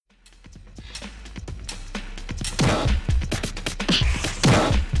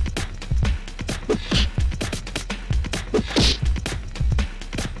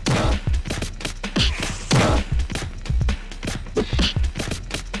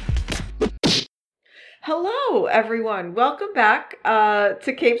Hello, everyone. Welcome back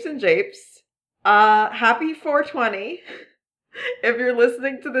to Capes and Japes. Happy 420. If you're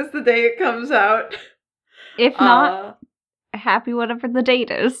listening to this the day it comes out. If not, happy whatever the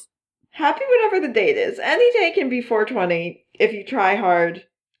date is. Happy whatever the date is. Any day can be 420 if you try hard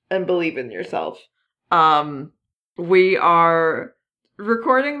and believe in yourself. We are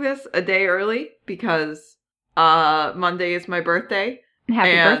recording this a day early because Monday is my birthday.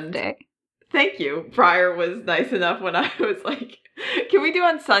 Happy birthday. Thank you. Briar was nice enough when I was like, can we do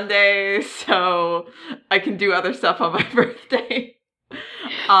on Sunday so I can do other stuff on my birthday?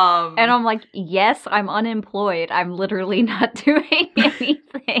 And I'm like, yes, I'm unemployed. I'm literally not doing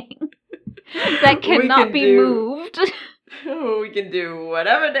anything that cannot be moved. We can do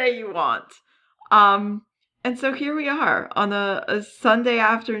whatever day you want. And so here we are on a Sunday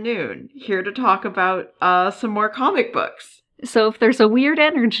afternoon, here to talk about some more comic books. So if there's a weird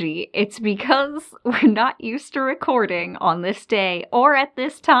energy, it's because we're not used to recording on this day or at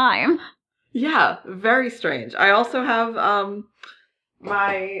this time. Yeah, very strange. I also have,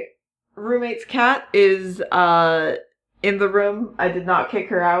 my roommate's cat is, in the room. I did not kick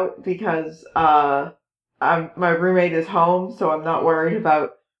her out because, my roommate is home, so I'm not worried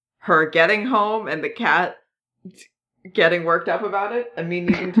about her getting home and the cat getting worked up about it and me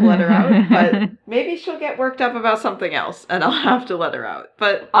needing to let her out, but maybe she'll get worked up about something else and I'll have to let her out.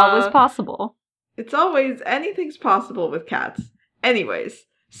 But always possible. It's always, anything's possible with cats. Anyways,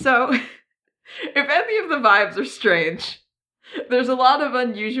 so if any of the vibes are strange, there's a lot of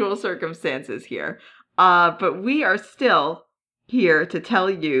unusual circumstances here. But we are still here to tell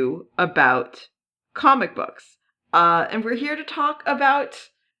you about comic books. And we're here to talk about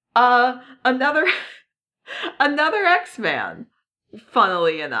another X-Man,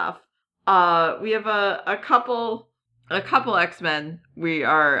 funnily enough. We have a couple X-Men we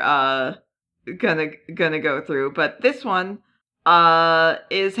are gonna go through, but this one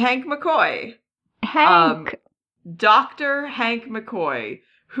is Hank McCoy. Dr. Hank McCoy,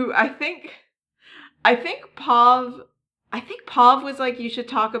 who I think Pav was like, you should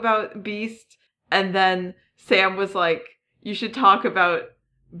talk about Beast, and then Sam was like, you should talk about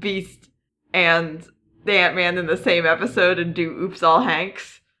Beast and the Ant-Man in the same episode and do Oops All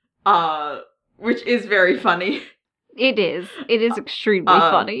Hanks, which is very funny. It is extremely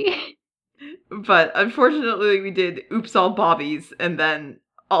funny. But unfortunately we did Oops All Bobbies and then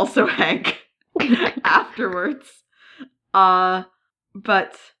also Hank afterwards.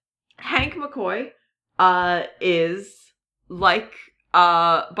 But Hank McCoy is, like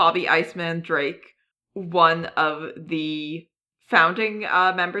Bobby Iceman Drake, one of the founding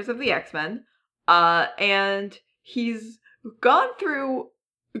members of the X-Men. And he's gone through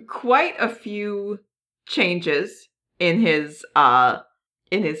quite a few changes in his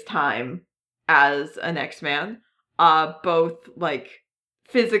time as an X-Man, both like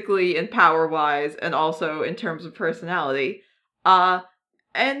physically and power-wise, and also in terms of personality.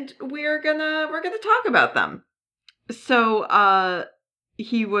 And we're gonna talk about them. So,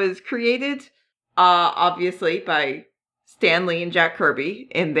 he was created, obviously by Stan Lee and Jack Kirby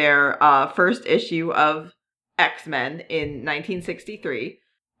in their first issue of X-Men in 1963.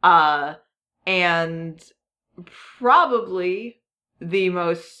 And probably the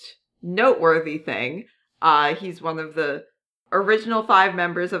most noteworthy thing, he's one of the original 5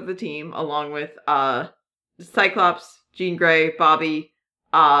 members of the team, along with Cyclops, Jean Grey, Bobby,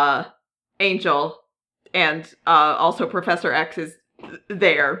 Angel, and also Professor X is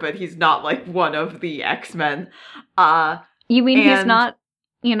there, but he's not like one of the X-Men. You mean he's not,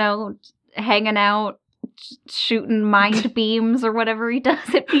 hanging out, shooting mind beams or whatever he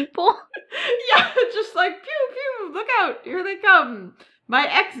does at people? Yeah, just like, pew, pew, look out, here they come, my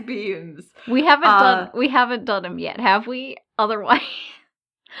X-beams. We haven't done him yet, have we? Otherwise,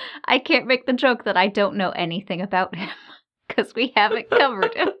 I can't make the joke that I don't know anything about him, because we haven't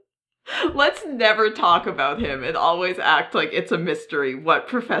covered him. Let's never talk about him and always act like it's a mystery what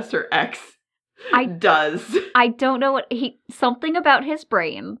Professor X does. I don't know something about his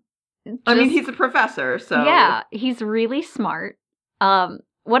brain. I mean, he's a professor, so. Yeah, he's really smart.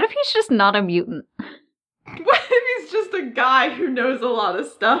 What if he's just not a mutant? What if he's just a guy who knows a lot of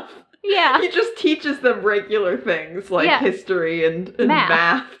stuff? Yeah. He just teaches them regular things like history and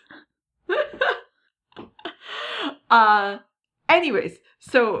math. Anyways,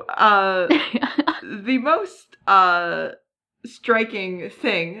 so, the most, striking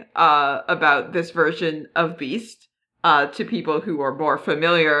thing, about this version of Beast, to people who are more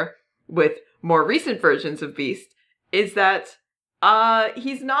familiar with more recent versions of Beast, is that,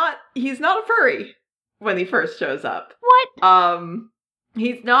 he's not a furry when he first shows up. What?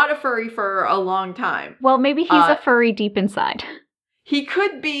 He's not a furry for a long time. Well, maybe he's a furry deep inside. He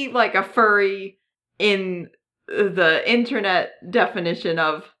could be like a furry in the internet definition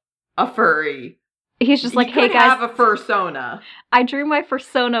of a furry. He's just like, he hey could guys, have a fursona. I drew my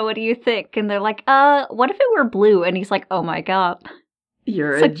fursona, what do you think? And they're like, what if it were blue? And he's like, oh my god.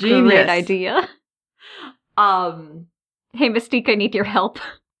 You're it's a genius. Great idea. Hey Mystique, I need your help.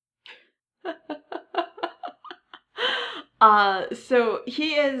 So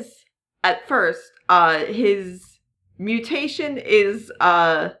he is, at first, his mutation is,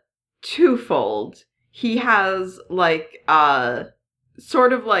 twofold. He has, like,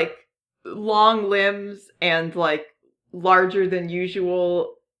 sort of, like, long limbs and, like, larger than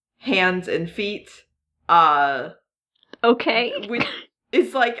usual hands and feet. Okay. Which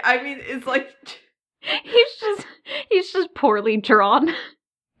is, like, I mean, it's, like... He's just poorly drawn.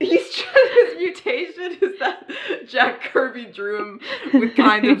 His mutation is that Jack Kirby drew him with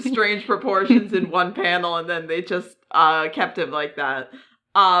kind of strange proportions in one panel, and then they just kept him like that.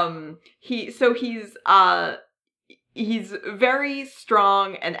 He's very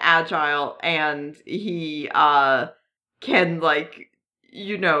strong and agile, and he can, like,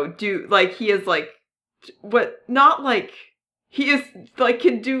 you know, do, like, he is like what, not like, he is like,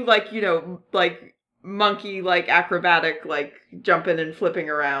 can do, like, you know, like monkey, like, acrobatic, like, jumping and flipping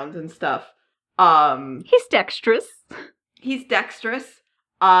around and stuff. He's dexterous. He's dexterous.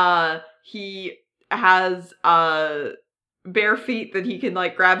 He has, bare feet that he can,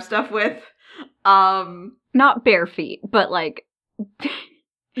 like, grab stuff with. Not bare feet, but, like...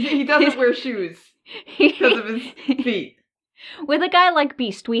 he doesn't wear shoes because of his feet. With a guy like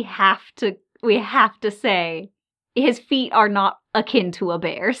Beast, we have to say his feet are not akin to a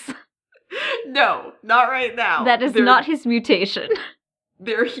bear's. No, not right now. That is not his mutation.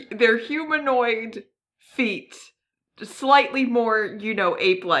 They're humanoid feet. Slightly more, you know,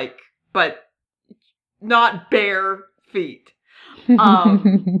 ape-like, but not bear feet.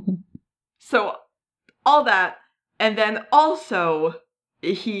 So, all that. And then also,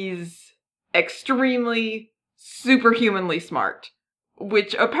 he's extremely, superhumanly smart.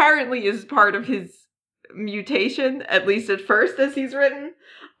 Which apparently is part of his mutation, at least at first, as he's written.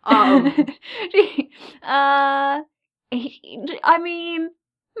 I mean,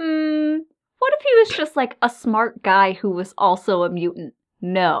 what if he was just like a smart guy who was also a mutant?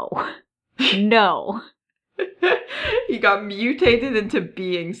 No. No. He got mutated into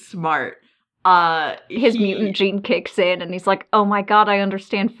being smart. His mutant gene kicks in and he's like, oh my god, I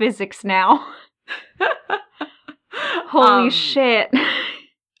understand physics now. Holy shit.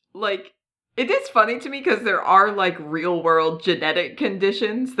 Like, it is funny to me because there are, like, real-world genetic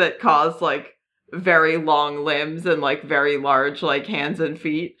conditions that cause, like, very long limbs and, like, very large, like, hands and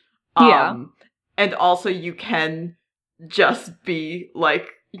feet. Yeah. And also you can just be, like,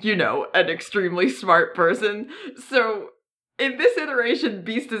 you know, an extremely smart person. So, in this iteration,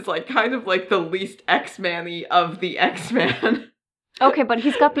 Beast is, like, kind of, like, the least X-Man-y of the X-Man. Okay, but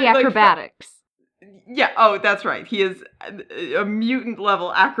he's got the acrobatics. Yeah, oh, that's right. He is a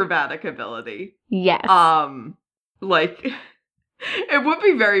mutant-level acrobatic ability. Yes. Like, it would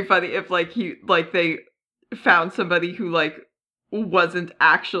be very funny if, like, they found somebody who, like, wasn't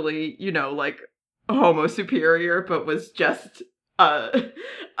actually, you know, like, homo superior, but was just a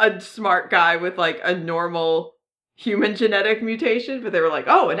smart guy with, like, a normal human genetic mutation, but they were like,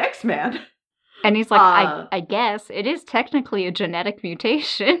 oh, an X-Man. And he's like, I guess it is technically a genetic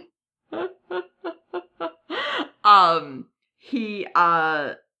mutation.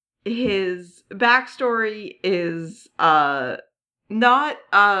 His backstory is, not,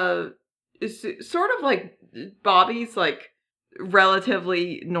 sort of like Bobby's, like,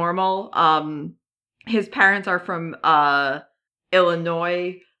 relatively normal. His parents are from,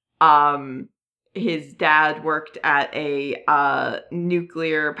 Illinois. His dad worked at a,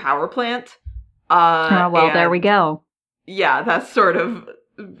 nuclear power plant. There we go. Yeah, that's sort of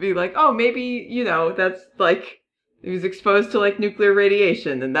be like, oh, maybe, you know, that's, like, he was exposed to, like, nuclear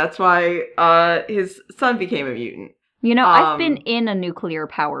radiation, and that's why, his son became a mutant. You know, I've been in a nuclear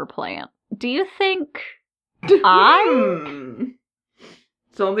power plant. Do you think It's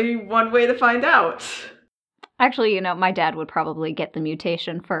only one way to find out. Actually, you know, my dad would probably get the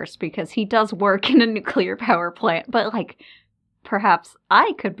mutation first, because he does work in a nuclear power plant, but, like, perhaps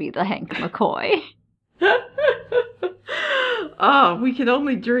I could be the Hank McCoy. Oh, we can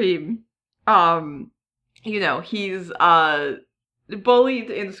only dream. You know, he's bullied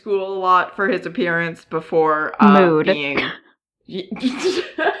in school a lot for his appearance before Mood. Being It's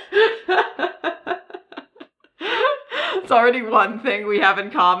already one thing we have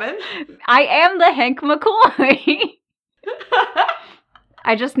in common. I am the Hank McCoy.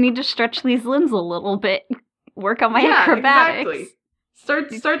 I just need to stretch these limbs a little bit. Work on my acrobatics.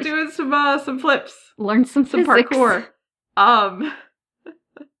 Exactly. Start doing some flips. Learn some physics. Parkour.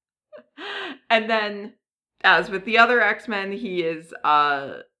 And then, as with the other X-Men, he is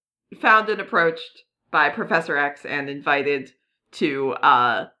found and approached by Professor X and invited to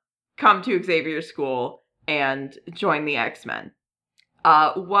come to Xavier's school and join the X-Men.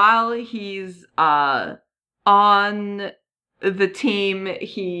 While he's on the team,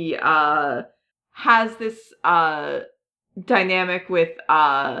 he has this dynamic with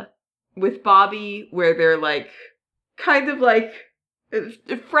Bobby, where they're like kind of like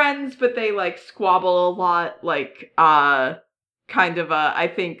friends, but they like squabble a lot. Like kind of I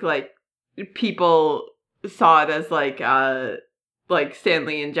think like people saw it as like Stan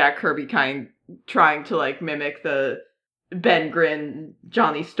Lee and Jack Kirby kind trying to like mimic the Ben Grimm,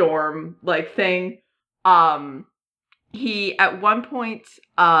 Johnny Storm like thing. He at one point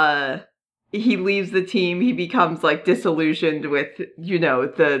he leaves the team. He becomes like disillusioned with, you know,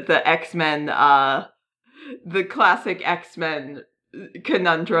 the X-Men, the classic X-Men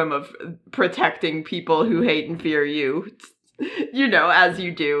conundrum of protecting people who hate and fear you, you know, as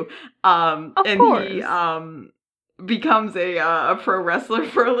you do. Of and course. He becomes a pro wrestler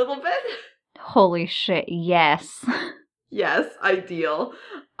for a little bit. Holy shit, yes. Yes, ideal.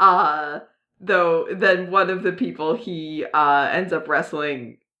 Though then one of the people he ends up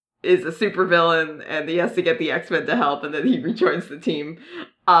wrestling is a supervillain, and he has to get the X-Men to help, and then he rejoins the team.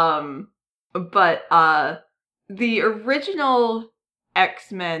 But the original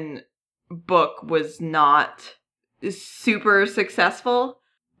X-Men book was not super successful.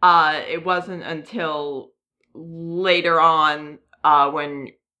 It wasn't until later on, when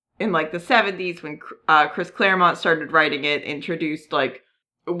in like the 70s, when Chris Claremont started writing it, introduced like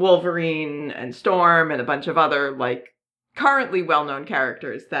Wolverine and Storm and a bunch of other like currently well-known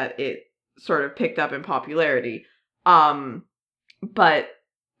characters, that it sort of picked up in popularity. But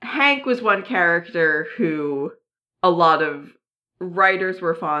Hank was one character who a lot of writers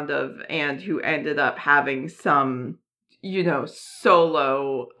were fond of, and who ended up having some, you know,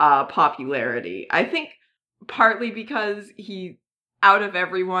 solo popularity. I think partly because he, out of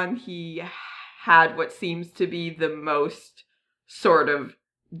everyone, he had what seems to be the most sort of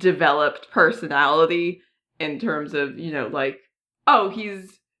developed personality, in terms of, you know, like, oh,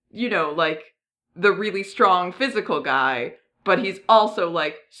 he's, you know, like the really strong physical guy, but he's also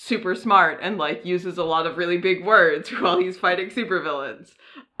like super smart and like uses a lot of really big words while he's fighting supervillains.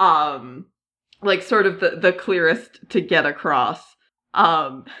 Like sort of the clearest to get across.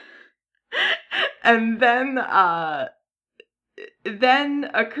 And then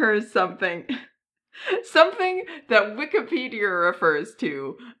occurs something that Wikipedia refers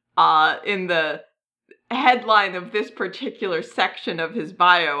to in the headline of this particular section of his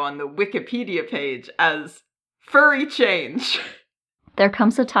bio on the Wikipedia page as furry change. There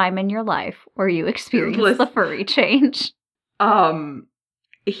comes a time in your life where you experience the furry change.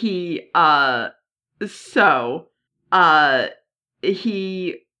 He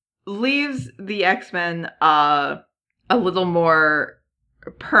leaves the X-Men a little more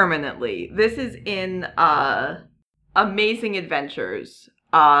permanently. This is in Amazing Adventures,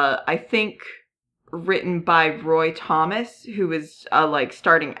 I think written by Roy Thomas, who was like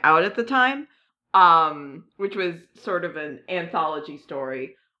starting out at the time, which was sort of an anthology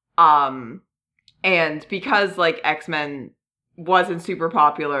story. And because like X-Men wasn't super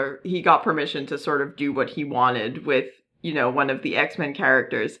popular, he got permission to sort of do what he wanted with, you know, one of the X-Men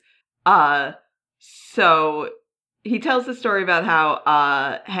characters. So he tells the story about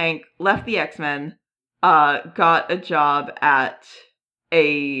how Hank left the X-Men, got a job at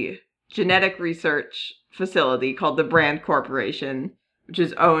a genetic research facility called the Brand Corporation, which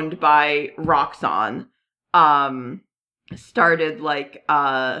is owned by Roxxon. Started like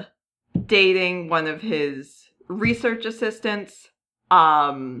dating one of his research assistants,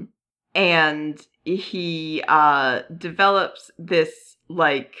 and he develops this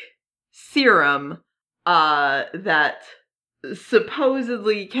like serum that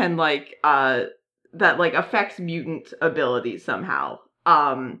supposedly can like that like affects mutant abilities somehow,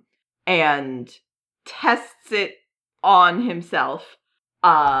 and tests it on himself.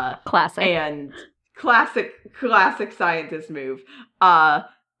 Classic. And classic scientist move.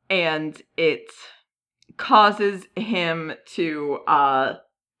 And it causes him to,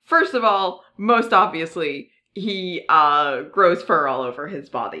 first of all, most obviously, he grows fur all over his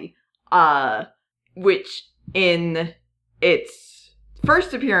body, which in its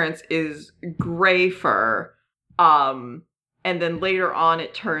first appearance is gray fur, and then later on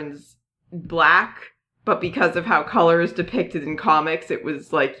it turns black, but because of how color is depicted in comics, it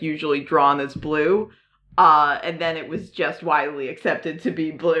was like usually drawn as blue. And then it was just widely accepted to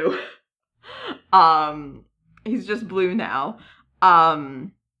be blue. He's just blue now.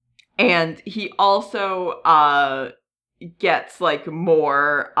 And he also gets like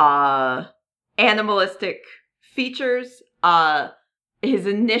more animalistic features. His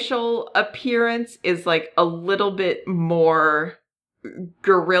initial appearance is like a little bit more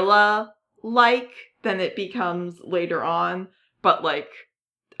gorilla-like than it becomes later on, but like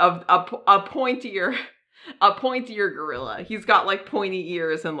a pointier gorilla. He's got like pointy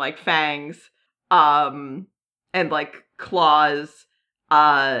ears and like fangs, and like claws.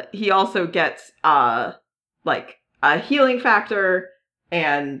 He also gets like a healing factor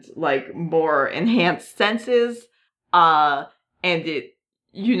and like more enhanced senses. And it,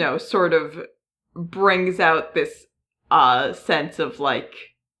 sort of brings out this sense of like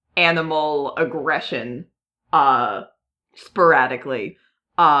animal aggression sporadically.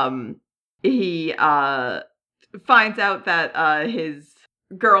 He finds out that his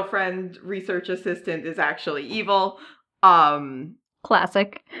girlfriend research assistant is actually evil.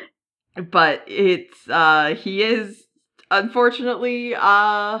 Classic. But it's he is unfortunately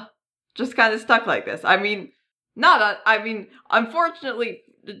just kind of stuck like this. Unfortunately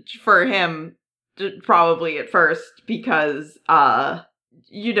for him, probably at first, because that's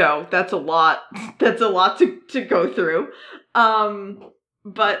a lot to go through.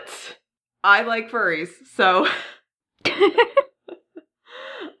 But I like furries, so good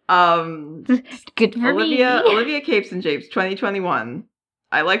for me. Olivia Capes and Japes 2021.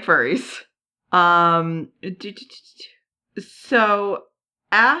 I like furries. So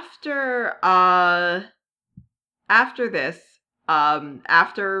after this,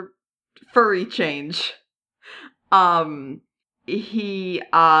 after furry change, he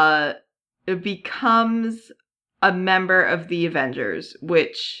becomes a member of the Avengers,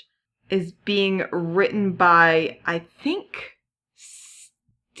 which is being written by, I think,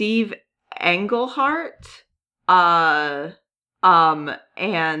 Steve Englehart. And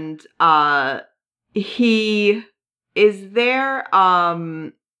he is there,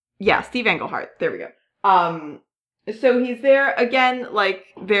 Steve Englehart, there we go. So he's there, again, like,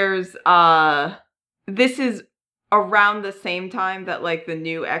 there's, this is around the same time that, like, the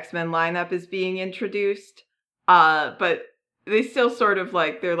new X-Men lineup is being introduced, but they still sort of,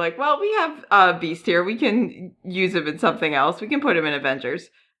 like, they're like, well, we have, Beast here, we can use him in something else, we can put him in Avengers,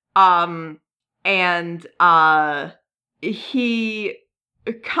 he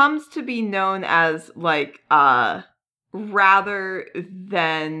comes to be known as, like, rather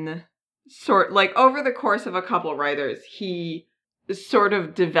than over the course of a couple writers, he sort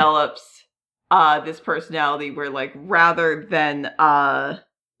of develops, this personality where, like, rather than,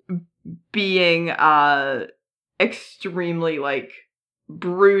 being, extremely, like,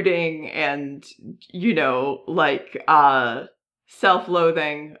 brooding and,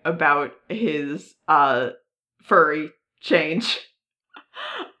 self-loathing about his, furry change.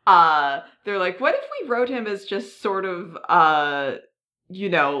 They're like, what if we wrote him as just sort of,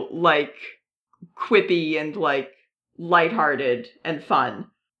 like, quippy and, like, lighthearted and fun.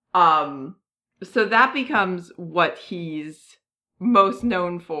 So that becomes what he's most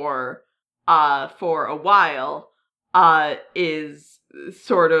known for a while, is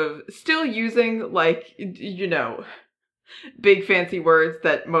sort of still using, like, big fancy words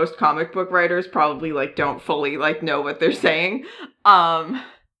that most comic book writers probably, like, don't fully, like, know what they're saying.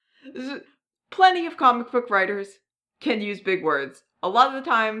 Plenty of comic book writers can use big words. A lot of the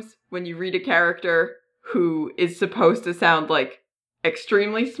times when you read a character who is supposed to sound, like,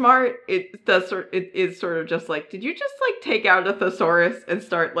 extremely smart, it is sort of just like, did you just, like, take out a thesaurus and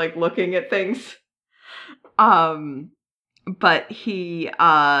start, like, looking at things? But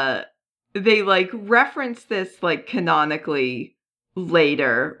they, like, reference this, like, canonically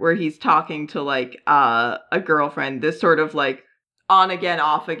later, where he's talking to, like, a girlfriend, this sort of, like, on-again,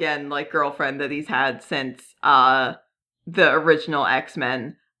 off-again, like, girlfriend that he's had since, the original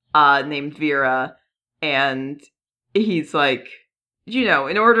X-Men, named Vera, and he's, like,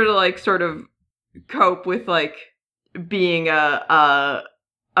 in order to, like, sort of cope with, like, being a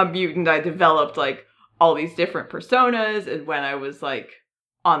mutant, I developed, like, all these different personas, and when I was, like,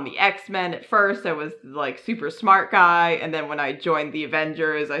 on the X-Men at first, I was, like, super smart guy, and then when I joined the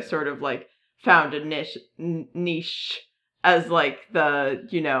Avengers, I sort of, like, found a niche as, like, the,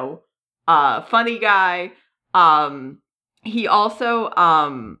 funny guy. He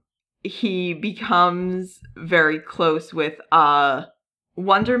also, he becomes very close with,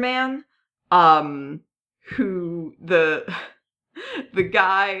 Wonder Man, who, the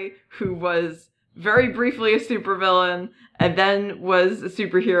guy who was very briefly a supervillain, and then was a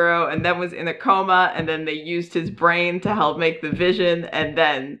superhero, and then was in a coma, and then they used his brain to help make the Vision, and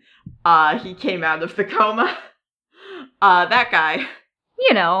then he came out of the coma. That guy.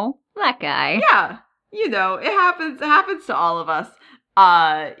 You know, that guy. Yeah. You know, it happens to all of us.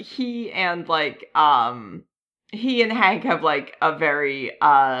 He and Hank have like a very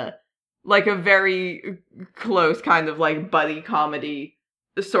close kind of like buddy comedy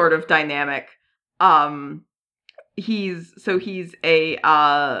sort of dynamic. He's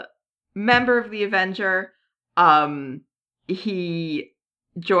a member of the Avenger. He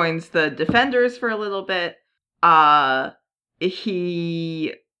joins the Defenders for a little bit.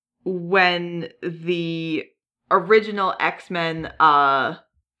 When the original X-Men come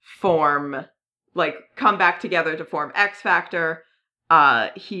back together to form X-Factor,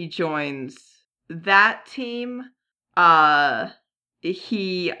 he joins that team.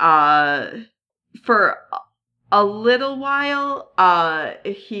 He for a little while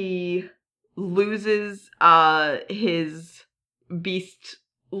he loses his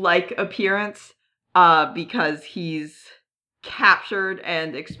beast-like appearance because he's captured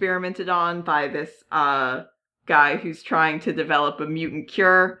and experimented on by this guy who's trying to develop a mutant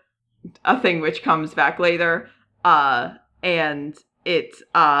cure, a thing which comes back later, and it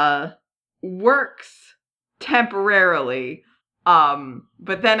works temporarily,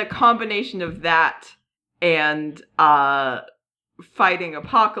 but then a combination of that and fighting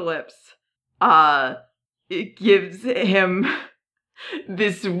Apocalypse, it gives him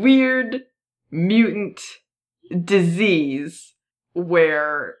this weird mutant disease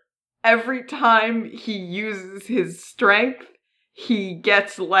where every time he uses his strength, he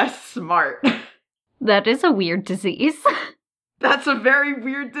gets less smart. That is a weird disease. That's a very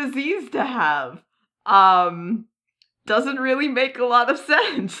weird disease to have. Doesn't really make a lot of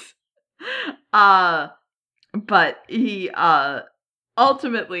sense. But he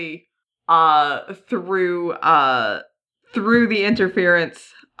ultimately through the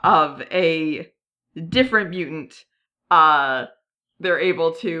interference of a different mutant, they're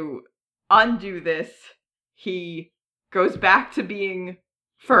able to undo this. He goes back to being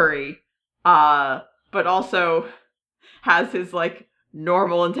furry, but also has his like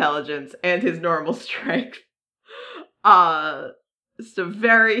normal intelligence and his normal strength. It's a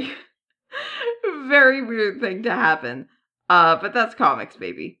very, very weird thing to happen. But that's comics,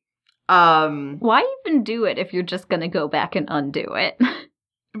 baby. Why even do it if you're just gonna go back and undo it?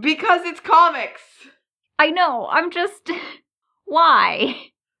 Because it's comics. I know. I'm just.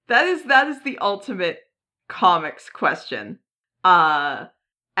 Why? That is the ultimate comics question. At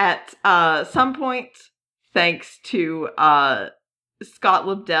some point, thanks to Scott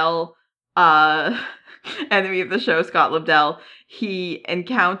Lobdell, enemy of the show Scott Lobdell, he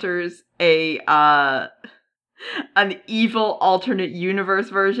encounters an evil alternate universe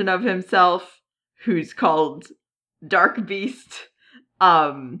version of himself who's called Dark Beast.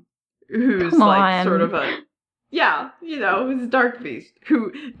 Who's like sort of a, who's a Dark Beast,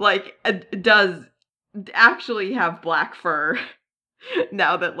 who like does actually have black fur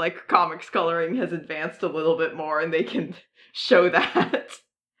now that like comics coloring has advanced a little bit more and they can show that.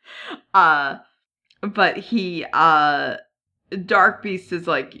 But he, Dark Beast is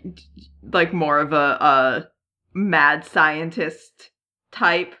like more of a mad scientist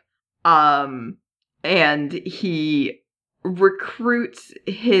type, and he recruits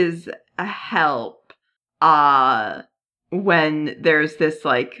his help when there's this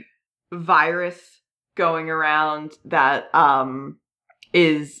like virus going around that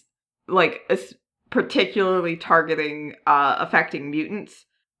is like particularly targeting affecting mutants.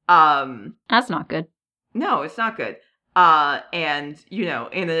 That's not good. No, it's not good. And in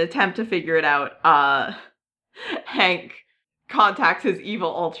an attempt to figure it out, Hank contacts his evil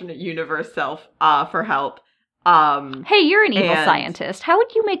alternate universe self for help. Hey, you're an evil scientist. How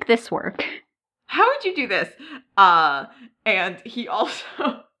would you make this work? How would you do this? And he also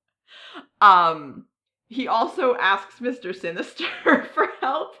asks Mr. Sinister for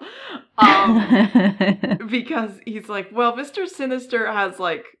help. Because he's like, well, Mr. Sinister has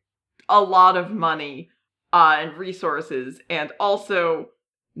like a lot of money and resources and also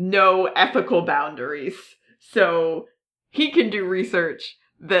no ethical boundaries. So he can do research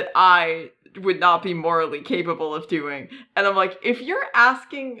that I would not be morally capable of doing. And I'm like, if you're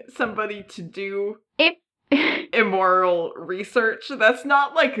asking somebody to do immoral research, that's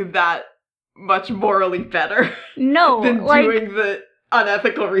not like that much morally better than doing the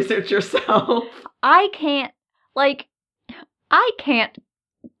unethical research yourself. I can't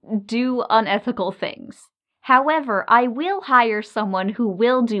do unethical things. However, I will hire someone who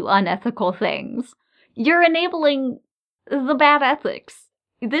will do unethical things. You're enabling the bad ethics.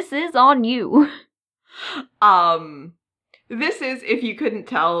 This is on you. This is, if you couldn't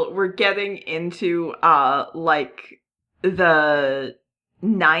tell, we're getting into, like, the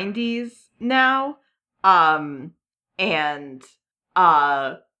 90s now, and,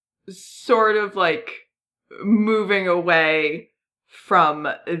 sort of, like, moving away from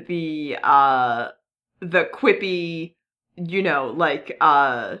the quippy, like,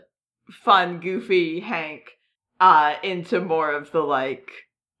 fun, goofy Hank, into more of the, like,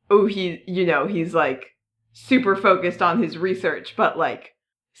 oh, he's, like, super focused on his research, but, like,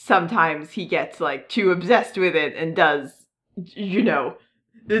 sometimes he gets, like, too obsessed with it and does,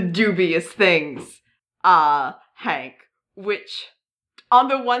 the dubious things, Hank, which, on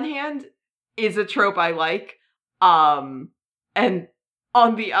the one hand, is a trope I like, and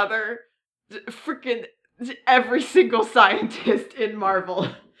on the other, freaking every single scientist in Marvel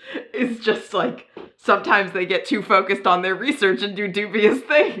is just, like, sometimes they get too focused on their research and do dubious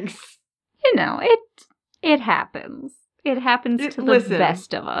things. It happens. It happens to the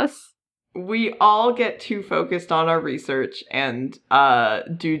best of us. We all get too focused on our research and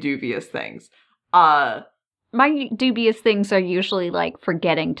do dubious things. My dubious things are usually like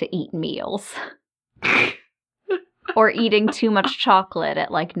forgetting to eat meals. Or eating too much chocolate at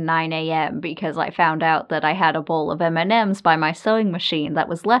like 9 a.m. because I found out that I had a bowl of M&Ms by my sewing machine that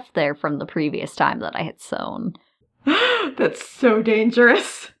was left there from the previous time that I had sewn. That's so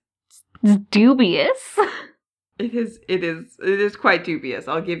dangerous. It's dubious. It is quite dubious,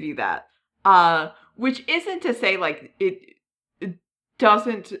 I'll give you that. Which isn't to say, like, it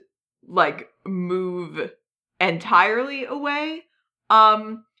doesn't, like, move entirely away,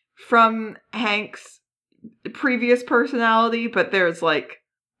 from Hank's previous personality, but there's, like,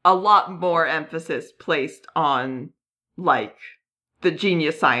 a lot more emphasis placed on, like, the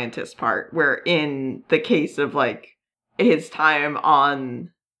genius scientist part, where in the case of, like, his time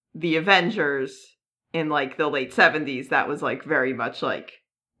on the Avengers in, like, the late 70s, that was, like, very much, like,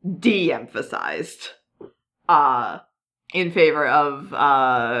 de-emphasized, in favor of,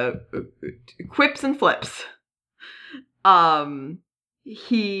 quips and flips.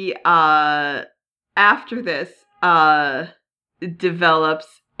 He, after this,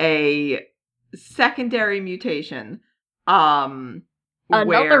 develops a secondary mutation,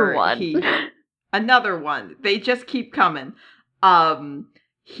 Another one. Another one. They just keep coming.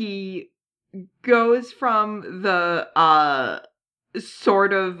 He goes from the,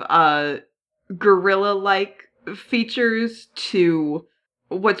 sort of, gorilla-like features to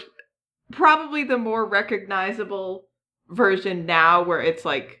what's probably the more recognizable version now, where it's,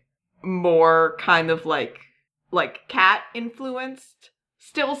 like, more kind of like cat influenced,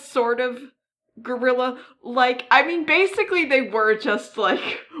 still sort of gorilla like. I mean, basically they were just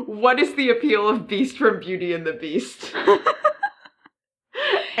like, what is the appeal of Beast from Beauty and the Beast?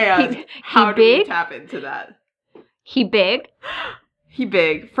 And how do we tap into that? He big,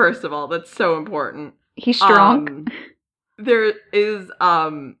 first of all, that's so important. He's strong. There is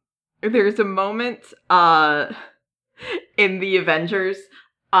there's a moment in the Avengers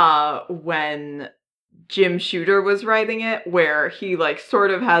when Jim Shooter was writing it, where he, like,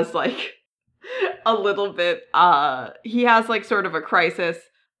 sort of has, like, a little bit, he has, like, sort of a crisis,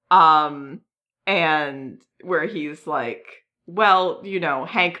 and where he's like, well,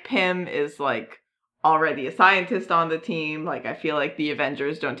 Hank Pym is, like, already a scientist on the team, like, I feel like the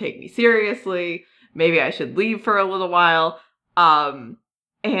Avengers don't take me seriously, maybe I should leave for a little while,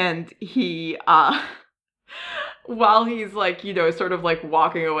 and he, while he's, like, sort of, like,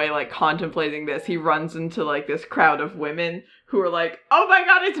 walking away, like, contemplating this, he runs into, like, this crowd of women who are like, oh my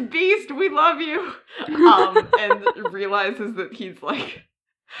god, it's Beast, we love you! And realizes that he's, like,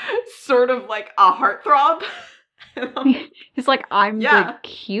 sort of, like, a heartthrob. He's like, I'm the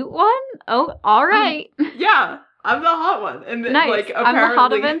cute one? Oh, alright. Yeah, I'm the hot one. And then, nice. Like, apparently, I'm the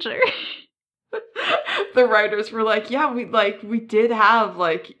hot Avenger. The writers were like, yeah, we did have,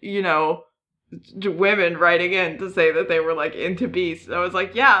 like, women writing in to say that they were, like, into Beast. I was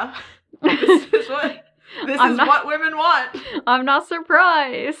like, yeah, this is what women want. I'm not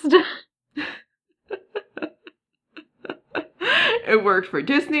surprised. It worked for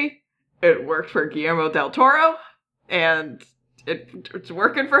Disney. It worked for Guillermo del Toro, and it's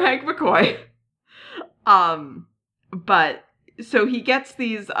working for Hank McCoy. But so he gets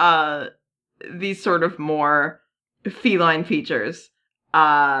these sort of more feline features,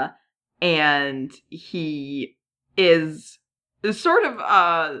 and he is sort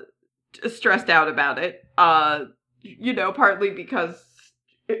of stressed out about it, partly because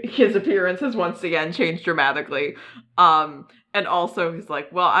his appearance has once again changed dramatically. And also he's like,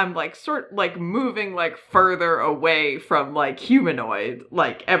 well, I'm like moving like further away from like humanoid.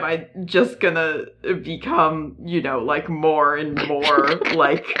 Like, am I just gonna become, like more and more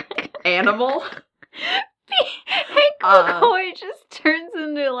like animal? Hank McCoy just turns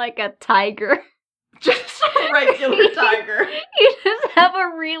into like a tiger. Just a regular tiger. You just have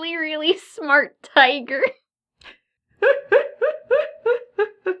a really, really smart tiger.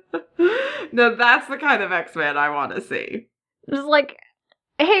 No, that's the kind of X-Men I want to see. Just like,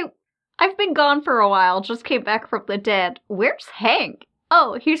 hey, I've been gone for a while, just came back from the dead. Where's Hank?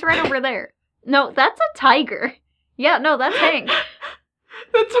 Oh, he's right over there. No, that's a tiger. Yeah, no, that's Hank.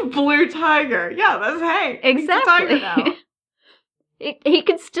 That's a blue tiger. Yeah, that's Hank. Exactly. He's a tiger now. He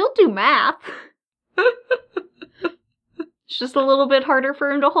can still do math. It's just a little bit harder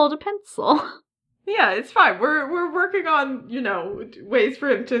for him to hold a pencil. Yeah, it's fine. We're working on, ways for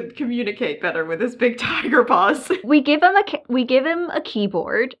him to communicate better with his big tiger paws. We give him a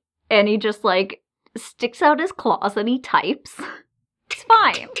keyboard, and he just like sticks out his claws and he types. It's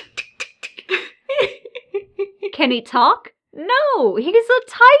fine. Can he talk? No, he's a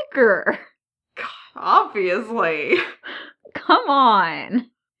tiger. God, obviously. Come on.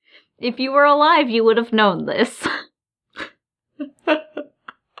 If you were alive, you would have known this.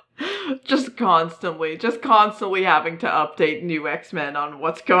 Just constantly having to update new X-Men on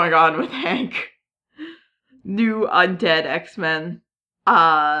what's going on with Hank. New undead X-Men.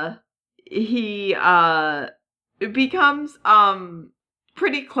 He becomes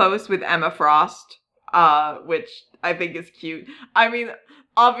pretty close with Emma Frost, which I think is cute. I mean,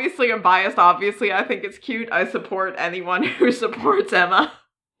 obviously I'm biased, obviously I think it's cute. I support anyone who supports Emma.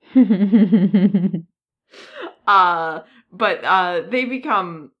 But they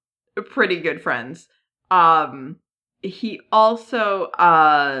become pretty good friends. He also,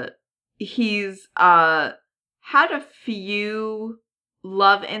 he's had a few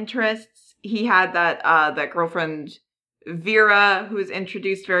love interests. He had that girlfriend Vera, who was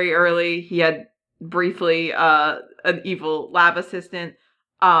introduced very early. He had briefly an evil lab assistant.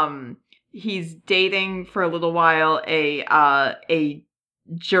 He's dating for a little while a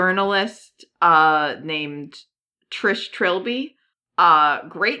journalist named Trish Trilby.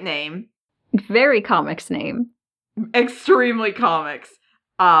 Great name. Very comics name. Extremely comics.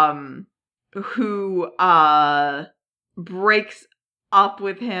 Who breaks up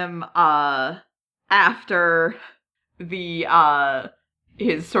with him after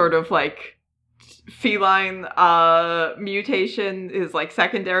his sort of like feline mutation, his like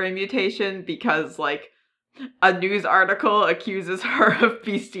secondary mutation, because like a news article accuses her of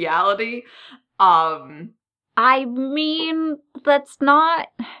bestiality. I mean, that's not...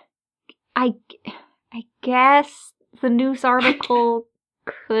 I guess the news article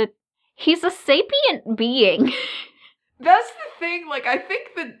could... He's a sapient being. That's the thing, like, I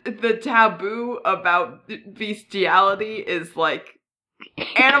think the taboo about bestiality is, like,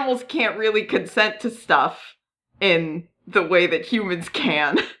 animals can't really consent to stuff in the way that humans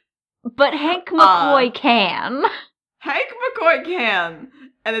can. But Hank McCoy can. Hank McCoy can,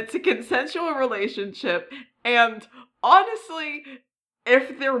 and it's a consensual relationship, and honestly,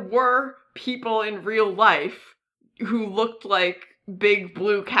 if there were people in real life who looked like big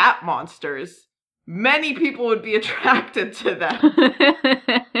blue cat monsters, many people would be attracted to them.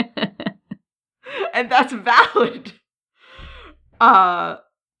 And that's valid.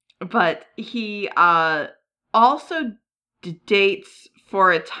 But he also dates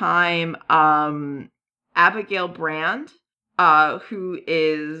for a time Abigail Brand, who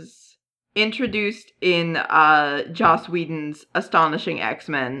is introduced in Joss Whedon's Astonishing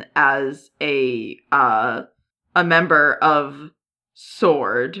X-Men as a member of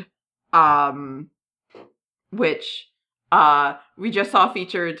SWORD, which we just saw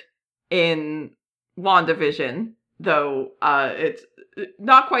featured in WandaVision, though it's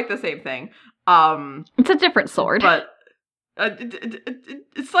not quite the same thing. It's a different sword. But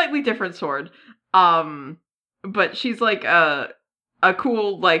it's slightly different sword. But she's like a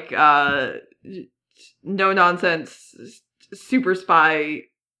cool, like, no-nonsense super spy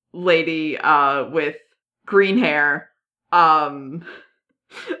lady with green hair.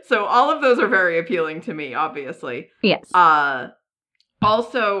 So all of those are very appealing to me, obviously. Yes.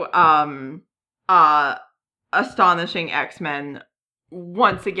 Also, Astonishing X-Men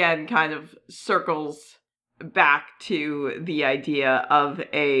once again kind of circles back to the idea of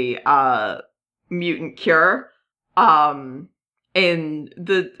a mutant cure. In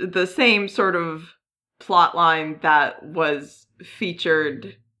the same sort of plot line that was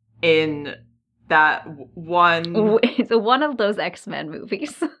featured in that one It's one of those X-Men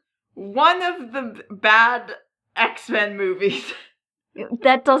movies. one of the bad X-Men movies.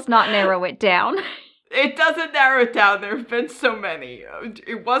 That does not narrow it down. It doesn't narrow it down. There have been so many.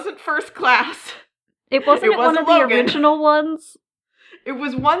 It wasn't First Class. It wasn't one of Logan. the original ones. It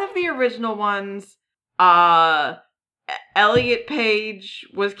was one of the original ones. Elliot Page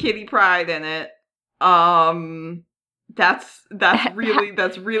was Kitty Pryde in it. That's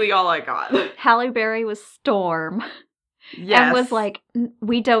really all I got. Halle Berry was Storm. Yes. And was like,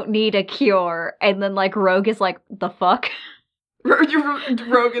 we don't need a cure. And then, like, Rogue is like, the fuck?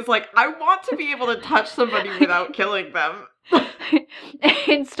 Rogue is like, I want to be able to touch somebody without killing them.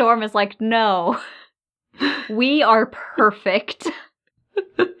 And Storm is like, no. We are perfect.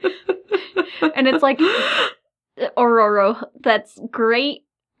 And it's like, Aurora, that's great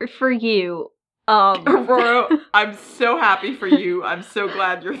for you. Aurora, I'm so happy for you. I'm so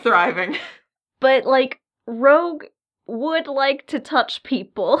glad you're thriving. But, like, Rogue would like to touch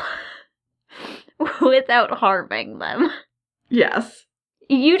people without harming them. Yes.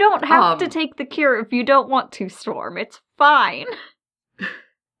 You don't have to take the cure if you don't want to, Storm. It's fine.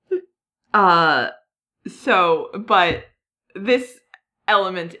 But this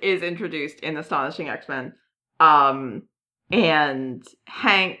element is introduced in Astonishing X-Men. And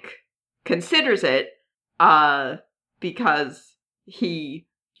Hank considers it, because he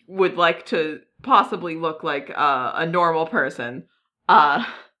would like to possibly look like a normal person.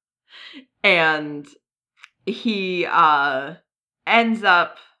 And he ends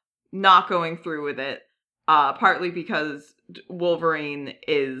up not going through with it, partly because Wolverine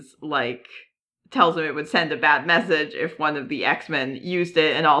is like, tells him it would send a bad message if one of the X-Men used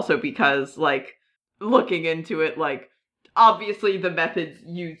it, and also because, like, looking into it, like, obviously the methods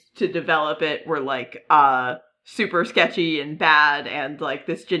used to develop it were, like, super sketchy and bad, and, like,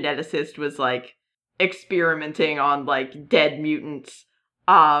 this geneticist was, like, experimenting on, like, dead mutants.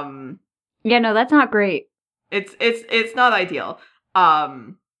 Yeah, no, that's not great. It's not ideal.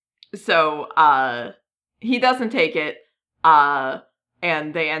 So he doesn't take it,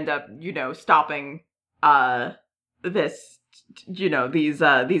 and they end up, stopping, this,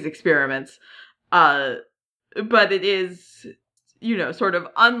 these experiments. But it is, sort of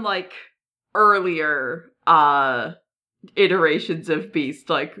unlike earlier, iterations of Beast,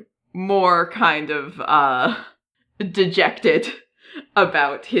 like, more kind of, dejected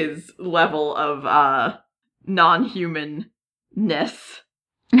about his level of, non-humanness.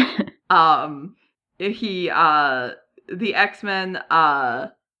 The X-Men,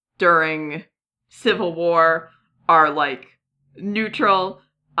 during Civil War are, like, neutral,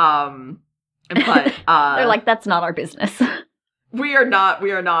 but, they're like, that's not our business. we are not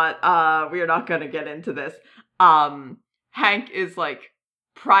gonna get into this. Hank is, like,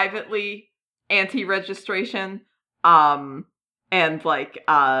 privately anti-registration, and, like,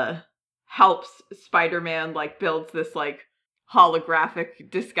 helps Spider-Man, like, builds this, like, holographic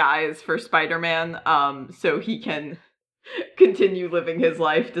disguise for Spider-Man, so he can continue living his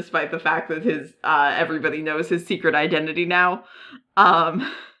life despite the fact that his, everybody knows his secret identity now.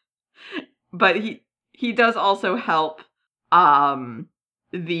 But he does also help,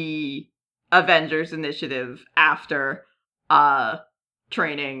 the Avengers Initiative after,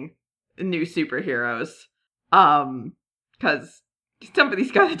 training new superheroes. 'Cause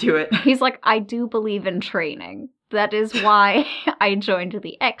somebody's gotta do it. He's like, I do believe in training. That is why I joined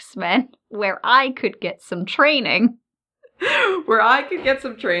the X-Men, where I could get some training.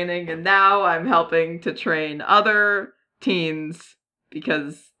 And now I'm helping to train other teens,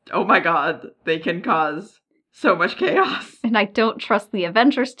 because, oh my god, they can cause so much chaos. And I don't trust the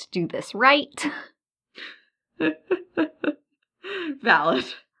Avengers to do this right. Valid.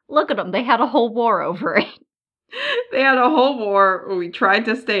 Look at them, they had a whole war over it. They had a whole war. We tried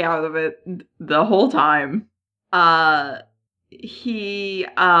to stay out of it the whole time. He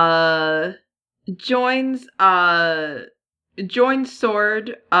joins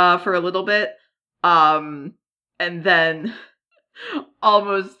Sword for a little bit, and then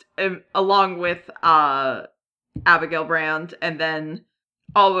almost along with Abigail Brand, and then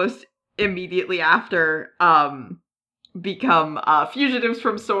almost immediately after become fugitives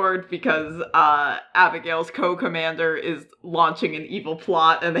from Sword, because Abigail's co-commander is launching an evil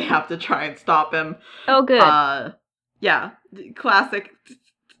plot and they have to try and stop him. Oh, good. Yeah, classic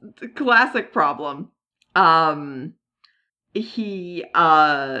problem. When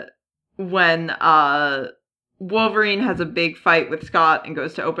Wolverine has a big fight with Scott and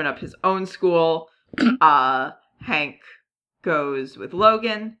goes to open up his own school, Hank goes with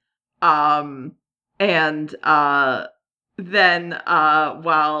Logan, and then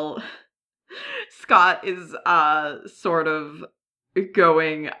while Scott is sort of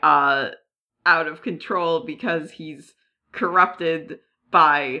going out of control because he's corrupted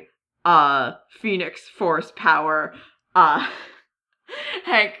by Phoenix Force power.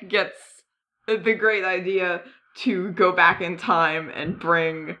 Hank gets the great idea to go back in time and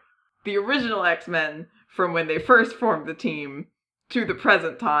bring the original X-Men from when they first formed the team to the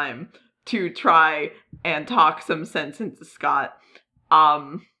present time to try and talk some sense into Scott.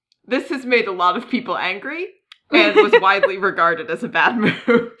 This has made a lot of people angry and was widely regarded as a bad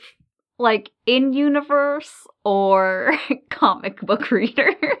move. Like, in-universe or comic book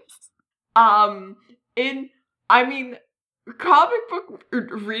readers? Comic book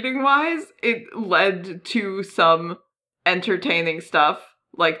reading-wise, it led to some entertaining stuff.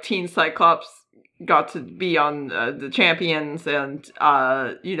 Like, Teen Cyclops got to be on the Champions, and,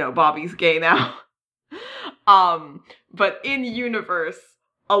 Bobby's gay now. But in-universe,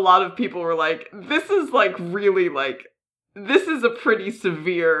 a lot of people were like, this is, this is a pretty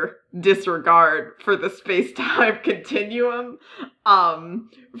severe disregard for the space-time continuum,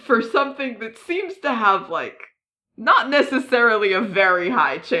 for something that seems to have, not necessarily a very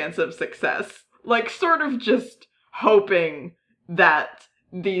high chance of success. Sort of just hoping that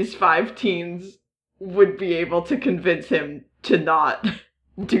these 5 teens would be able to convince him to not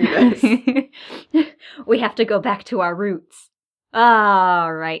do this. We have to go back to our roots.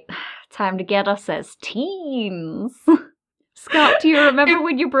 All right, time to get us as teens. Scott, do you remember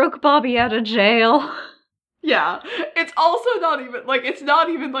when you broke Bobby out of jail? Yeah, it's also not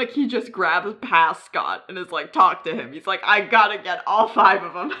even like he just grabs past Scott and is like, talk to him. He's like, I gotta get all 5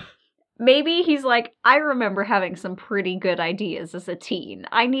 of them. Maybe he's like, I remember having some pretty good ideas as a teen.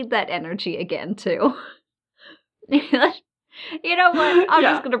 I need that energy again, too. You know what? I'm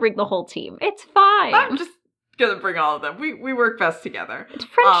just gonna bring the whole team. It's fine. I'm just gonna bring all of them. We work best together. It's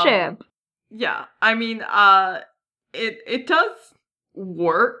friendship. Yeah, it does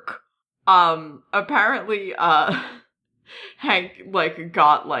work. Apparently, Hank,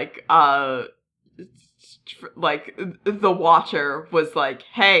 got, the Watcher was like,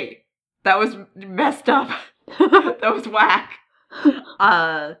 hey, that was messed up. That was whack.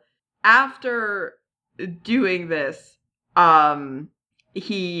 After doing this,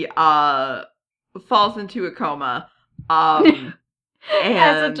 he, falls into a coma, and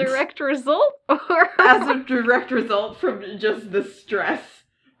as a direct result? As a direct result from just the stress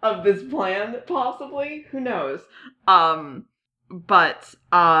of this plan, possibly? Who knows? But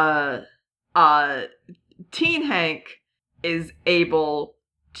Teen Hank is able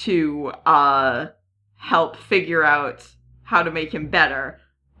to, help figure out how to make him better,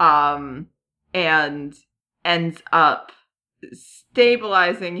 and ends up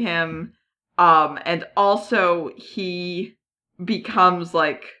stabilizing him, and also he becomes,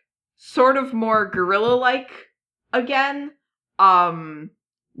 sort of more gorilla-like again.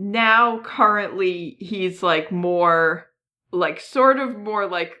 Now, currently, he's, more, sort of more,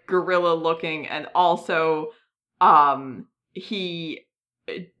 gorilla-looking, and also, he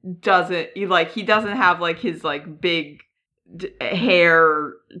doesn't have, his, big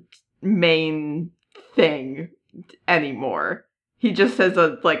hair mane thing anymore. He just has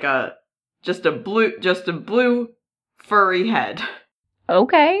just a blue furry head.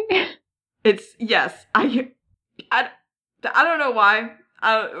 Okay. Yes, I don't know why.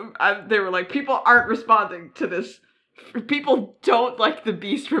 They were like, people aren't responding to this. People don't like the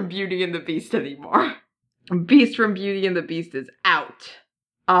Beast from Beauty and the Beast anymore. Beast from Beauty and the Beast is out.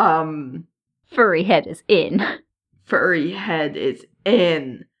 Furry head is in. Furry head is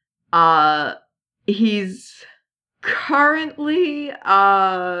in. He's currently,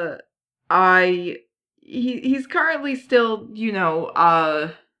 he's currently still,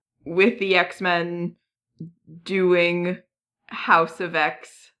 with the X-Men doing House of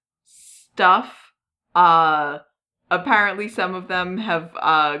X stuff. Apparently some of them have,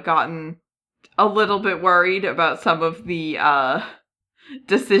 gotten a little bit worried about some of the,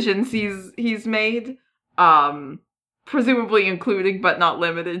 decisions he's made. Presumably including, but not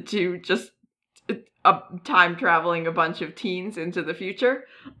limited to, just time traveling a bunch of teens into the future.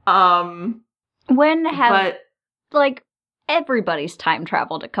 Everybody's time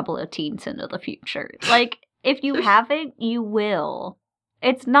traveled a couple of teens into the future. If you haven't, you will.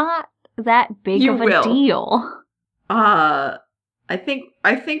 It's not that big of a deal. I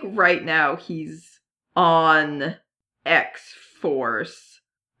think right now he's on X-Force,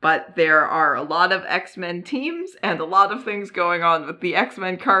 but there are a lot of X-Men teams and a lot of things going on with the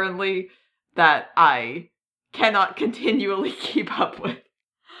X-Men currently that I cannot continually keep up with.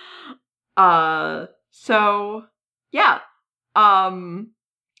 So, yeah.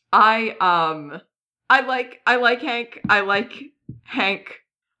 I like Hank. I like Hank.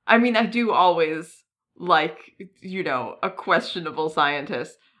 I mean, I do always like, a questionable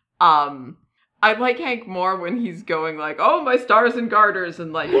scientist. I like Hank more when he's going like, "Oh, my stars and garters,"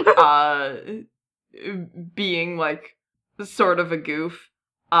 and like being like sort of a goof.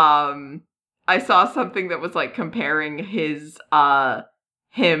 I saw something that was like comparing him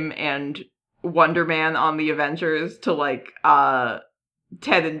and Wonder Man on the Avengers to like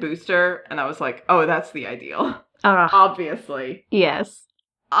Ted and Booster, and I was like, "Oh, that's the ideal." Obviously. Yes.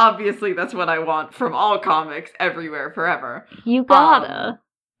 Obviously, that's what I want from all comics, everywhere, forever. You gotta.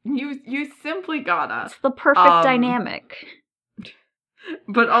 You simply gotta. It's the perfect dynamic.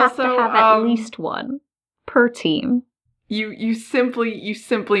 But also have to have at least one per team. You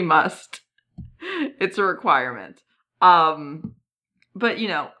simply must. It's a requirement. But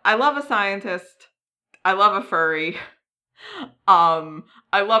I love a scientist. I love a furry. I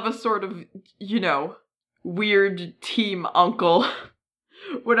love a sort of, weird team uncle.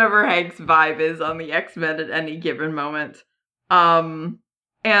 Whatever Hank's vibe is on the X-Men at any given moment.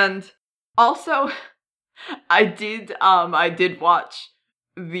 And also I did watch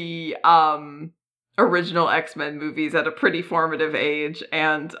the original X-Men movies at a pretty formative age,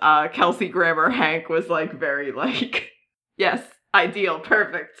 and Kelsey Grammer Hank was like very like, yes, ideal,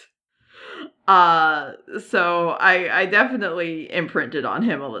 perfect. So I definitely imprinted on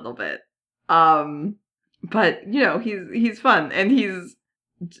him a little bit. But he's fun, and he's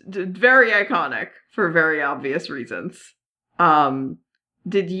very iconic for very obvious reasons.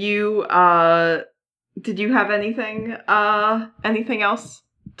 Did you have anything else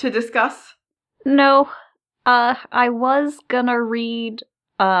to discuss? No. I was gonna read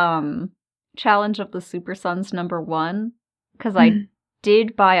Challenge of the Super Sons #1, because I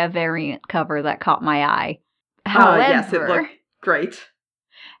did buy a variant cover that caught my eye. However, yes, it looked great.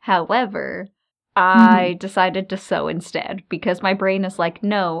 However, I decided to sew instead, because my brain is like,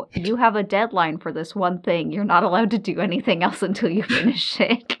 no, you have a deadline for this one thing. You're not allowed to do anything else until you finish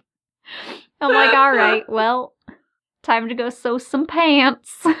it. I'm like, all right, well, time to go sew some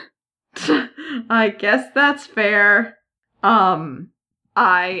pants. I guess that's fair. I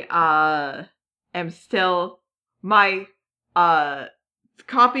am still my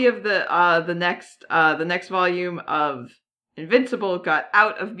copy of the next volume of Invincible got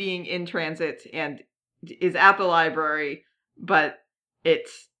out of being in transit and is at the library, but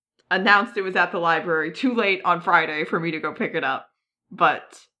it's announced it was at the library too late on Friday for me to go pick it up.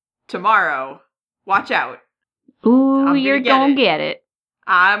 But tomorrow, watch out. Ooh, you're gonna get it.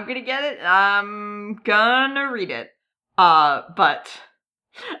 I'm gonna get it. I'm gonna read it. But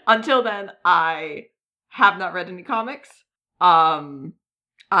until then, I have not read any comics. I've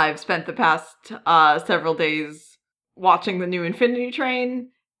spent the past several days watching the new Infinity Train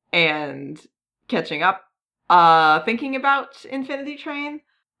and catching up, thinking about Infinity Train.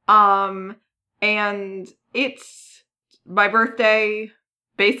 And it's my birthday,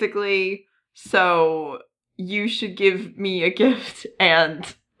 basically, so you should give me a gift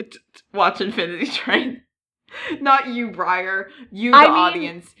and watch Infinity Train. Not you, Briar. You, the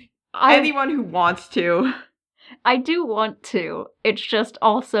audience. Anyone who wants to. I do want to. It's just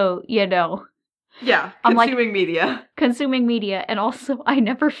also, Yeah, consuming media. Consuming media, and also I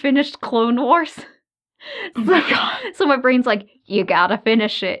never finished Clone Wars. Oh my god. So my brain's like, you gotta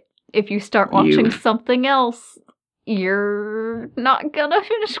finish it. If you start watching something else, you're not gonna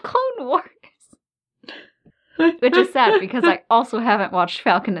finish Clone Wars. Which is sad, because I also haven't watched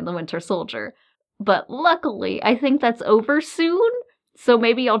Falcon and the Winter Soldier. But luckily, I think that's over soon, so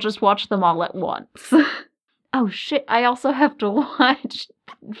maybe I'll just watch them all at once. Oh shit, I also have to watch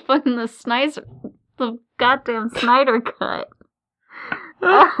the goddamn Snyder Cut.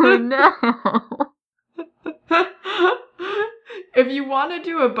 Oh no. If you want to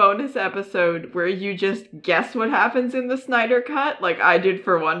do a bonus episode where you just guess what happens in the Snyder Cut, like I did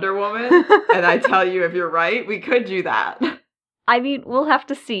for Wonder Woman, and I tell you if you're right, we could do that. I mean, we'll have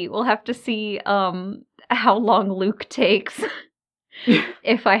to see. We'll have to see how long Luke takes.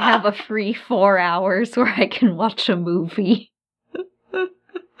 If I have a free 4 hours where I can watch a movie.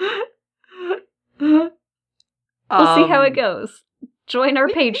 We'll see how it goes. Join our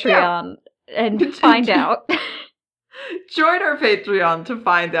Patreon and find out. Join our Patreon to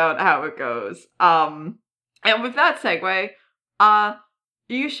find out how it goes. And with that segue,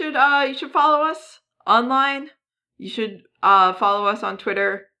 you should follow us online. You should follow us on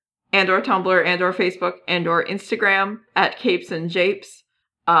Twitter and or Tumblr and or Facebook and or Instagram at Capes and Japes.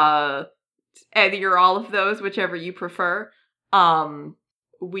 Either or all of those, whichever you prefer.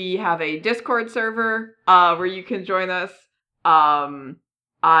 We have a Discord server where you can join us.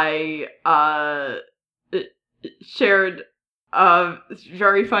 I shared a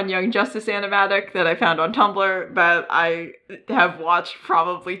very fun Young Justice animatic that I found on Tumblr that I have watched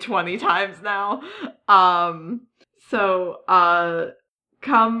probably 20 times now. So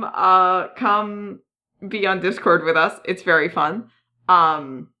come be on Discord with us. It's very fun.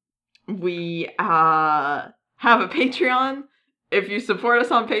 We have a Patreon. If you support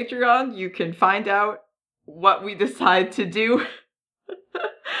us on Patreon, you can find out what we decide to do.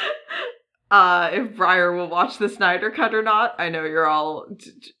 If Briar will watch the Snyder Cut or not. I know you're all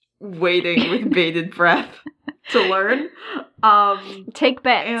waiting with bated breath to learn. Take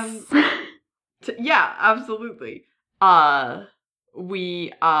bets. Yeah, absolutely.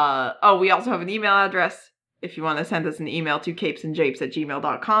 We also have an email address if you want to send us an email to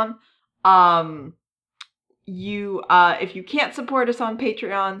capesandjapes@gmail.com. If you can't support us on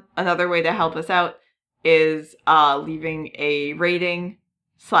Patreon, another way to help us out is leaving a rating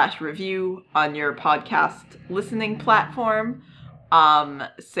 / review on your podcast listening platform,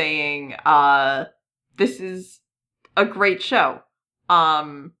 saying this is a great show.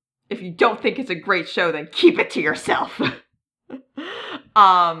 If you don't think it's a great show, then keep it to yourself.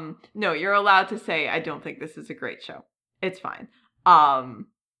 No, you're allowed to say, I don't think this is a great show. It's fine.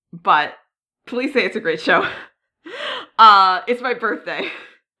 But please say it's a great show. It's my birthday.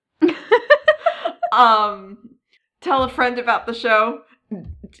 Tell a friend about the show.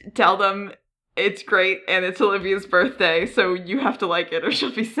 Tell them it's great and it's Olivia's birthday, so you have to like it or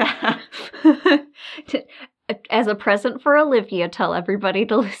she'll be sad. As a present for Olivia, tell everybody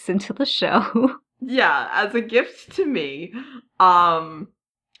to listen to the show. Yeah, as a gift to me.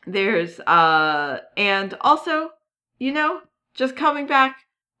 There's and also, just coming back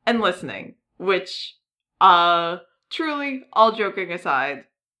and listening, which truly, all joking aside,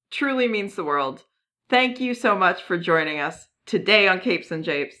 truly means the world. Thank you so much for joining us today on Capes and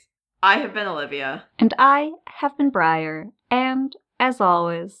Japes. I have been Olivia. And I have been Briar. And, as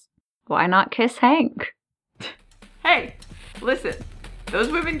always, why not kiss Hank? Hey, listen, those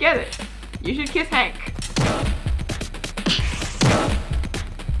women get it. You should kiss Hank.